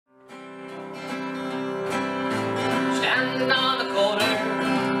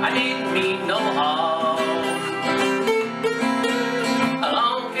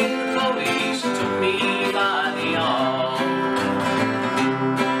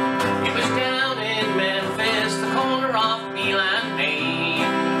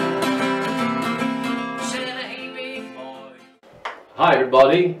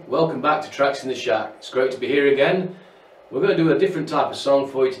everybody, welcome back to Tracks in the Shack. It's great to be here again. We're going to do a different type of song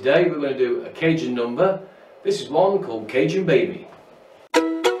for you today. We're going to do a Cajun number. This is one called Cajun Baby.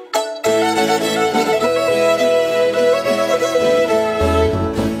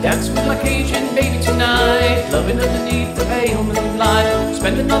 Dance with my Cajun baby tonight, loving underneath the pale moonlight,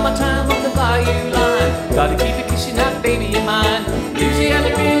 spending all my time on the bayou line. Gotta keep it kissing that baby of mine. Louisiana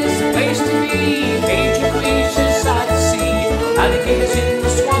is the place to be. Cajun queens just sight to see. Alligators in the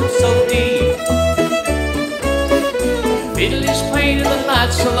swamp so deep. Fiddle is playing and the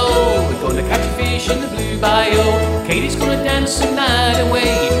lights are low. We're gonna catch a fish in the blue bayou. Katie's gonna dance the night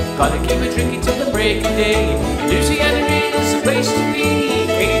away. Gotta keep it drinking till the break of day. Louisiana is the place to be.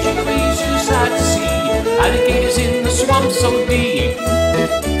 Cajun queens just sight to see. Alligators in the swamp so deep.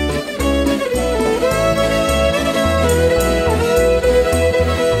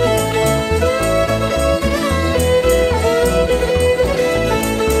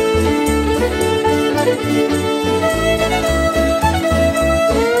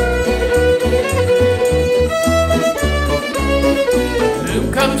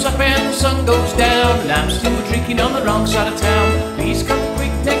 Comes up and the sun goes down, and I'm still drinking on the wrong side of town. Please come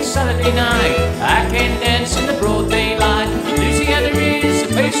quick next Saturday night. I can dance in the broad daylight. Louisiana is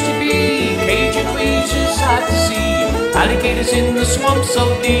the place to be. Cajun queens just sight to see. Alligators in the swamp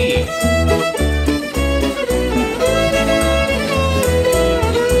so deep.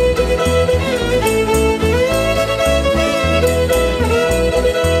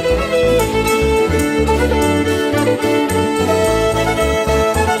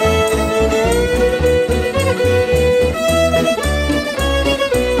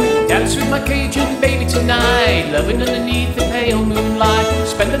 Dance with my Cajun baby tonight, loving underneath the pale moonlight,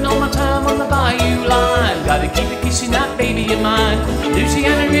 spending all my time on the bayou line. Gotta keep it kissing that baby of mine.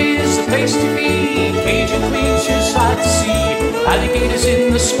 Louisiana is the place to be. Cajun queens just sight to see. Alligators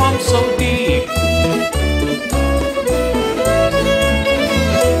in the swamp so deep.